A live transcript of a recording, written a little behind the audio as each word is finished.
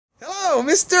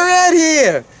Hello, Mr. Ed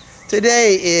here.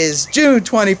 Today is June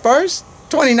 21st,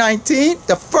 2019,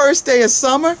 the first day of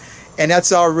summer, and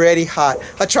that's already hot.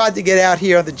 I tried to get out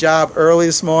here on the job early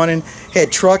this morning,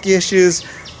 had truck issues,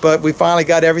 but we finally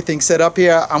got everything set up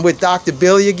here. I'm with Dr.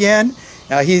 Billy again.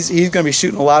 He's going to be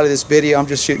shooting a lot of this video. I'm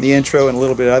just shooting the intro and a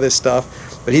little bit of other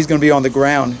stuff, but he's going to be on the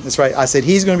ground. That's right. I said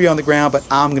he's going to be on the ground, but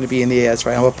I'm going to be in the air. That's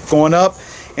right. I'm going up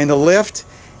in the lift,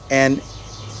 and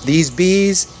these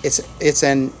bees, it's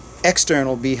an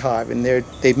external beehive, and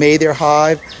they've made their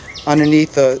hive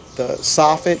underneath the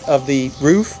soffit of the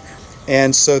roof,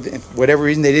 and so whatever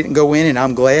reason they didn't go in, and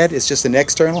I'm glad. It's just an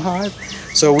external hive.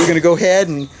 So we're going to go ahead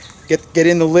and get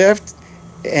in the lift,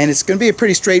 and it's going to be a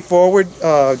pretty straightforward,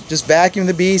 just vacuum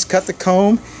the bees, cut the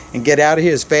comb, and get out of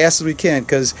here as fast as we can,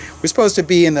 because we're supposed to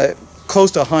be in the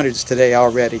close to hundreds today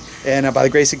already. And by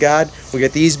the grace of God, we'll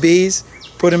get these bees,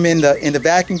 put them in the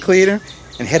vacuum cleaner,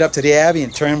 and head up to the Abbey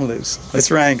and turn them loose.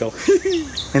 Let's wrangle.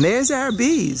 And there's our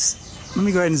bees. Let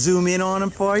me go ahead and zoom in on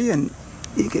them for you, and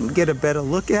you can get a better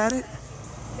look at it.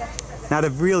 Not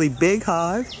a really big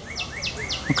hive.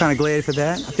 I'm kind of glad for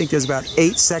that. I think there's about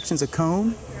 8 sections of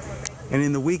comb. And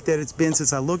in the week that it's been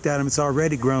since I looked at them, it's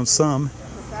already grown some.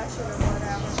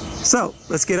 So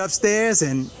let's get upstairs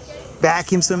and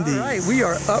vacuum some bees. All right, we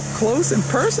are up close and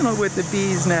personal with the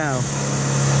bees now.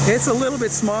 It's a little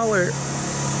bit smaller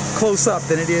close up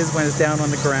than it is when it's down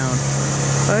on the ground.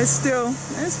 There's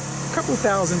a couple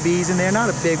thousand bees in there, not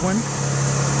a big one.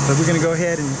 But we're gonna go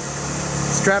ahead and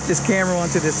strap this camera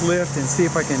onto this lift and see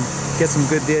if I can get some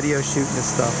good video shooting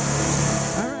this stuff.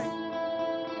 All right.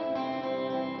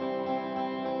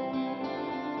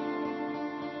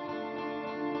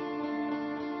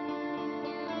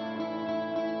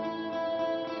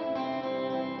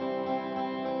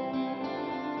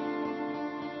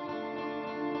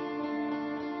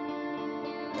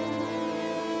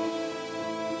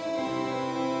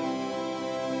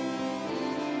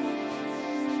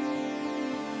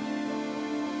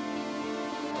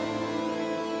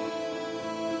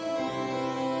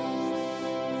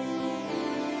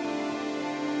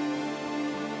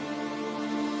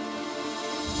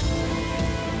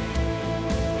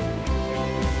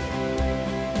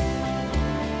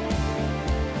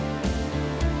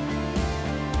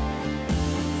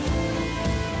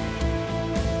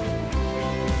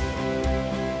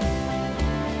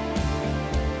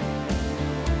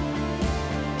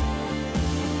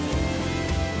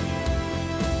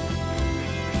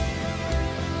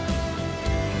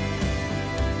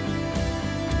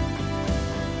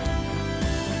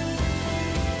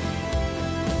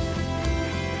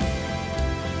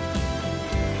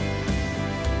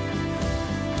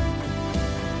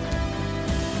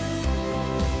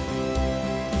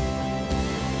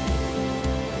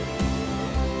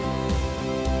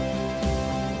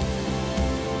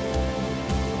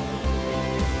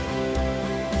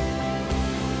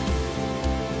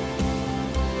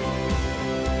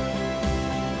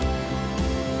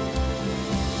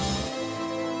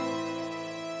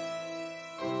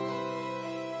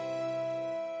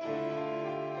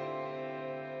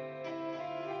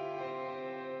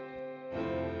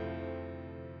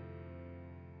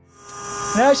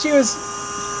 Now she was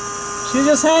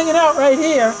just hanging out right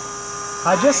here.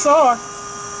 I just saw her.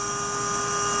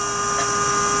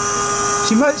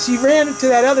 She ran to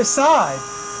that other side. A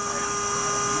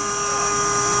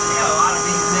lot of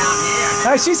bees down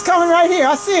here. Now she's coming right here.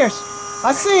 I see her.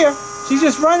 I see her. She's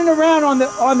just running around on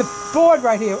the board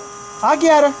right here. I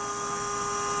get her.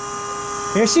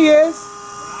 Here she is.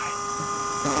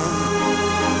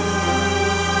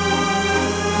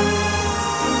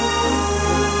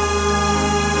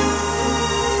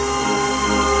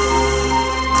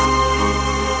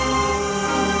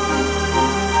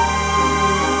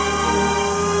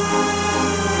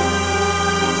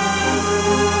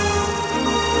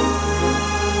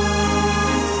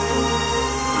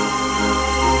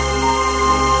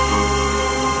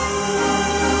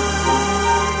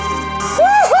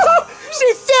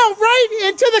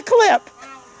 Into the clip.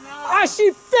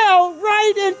 She fell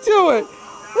right into it.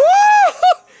 Woo!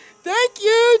 Thank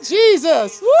you,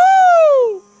 Jesus.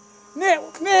 Woo!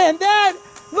 Man,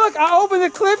 look, I opened the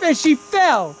clip and she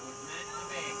fell.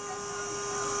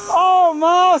 Oh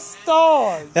my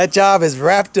stars. That job is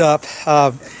wrapped up.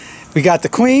 We got the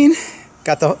queen,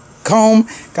 got the comb,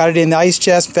 got it in the ice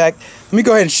chest. In fact, let me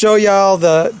go ahead and show y'all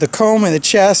the comb and the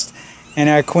chest and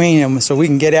our queen, so we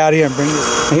can get out here and bring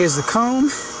this. Here's the comb.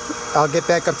 I'll get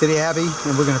back up to the Abbey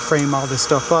and we're going to frame all this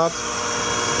stuff up.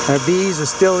 Our bees are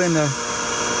still in the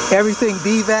Everything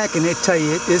Bee Vac, and they tell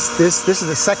you this is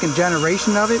the second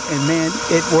generation of it, and man,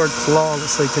 it worked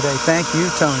flawlessly today. Thank you,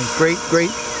 Tony.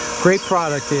 Great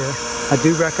product here. I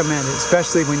do recommend it,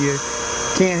 especially when you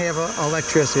can't have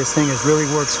electricity. This thing really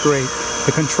works great.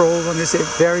 The controls on this is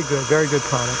very good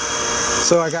product.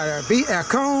 So I got our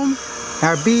comb,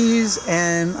 our bees,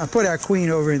 and I put our queen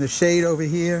over in the shade over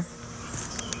here.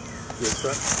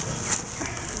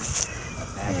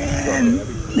 And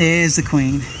there's the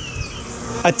queen.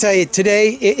 I tell you,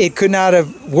 today it could not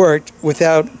have worked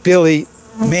without Billy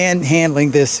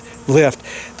manhandling this lift.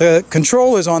 The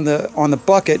controllers on the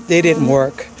bucket, they didn't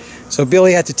work. So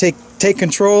Billy had to take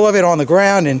control of it on the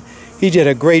ground, and he did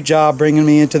a great job bringing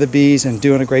me into the bees and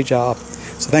doing a great job.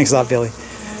 So thanks a lot, Billy.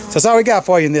 So that's all we got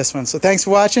for you in this one. So thanks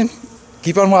for watching.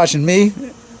 Keep on watching me,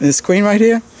 this queen right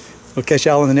here. We'll catch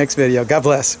y'all in the next video. God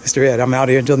bless. Mr. Ed, I'm out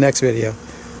here until the next video.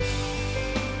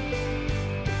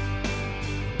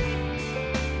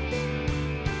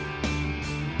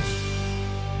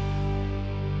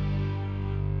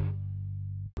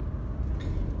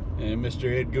 And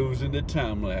Mr. Ed goes into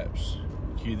time lapse.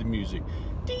 Cue the music.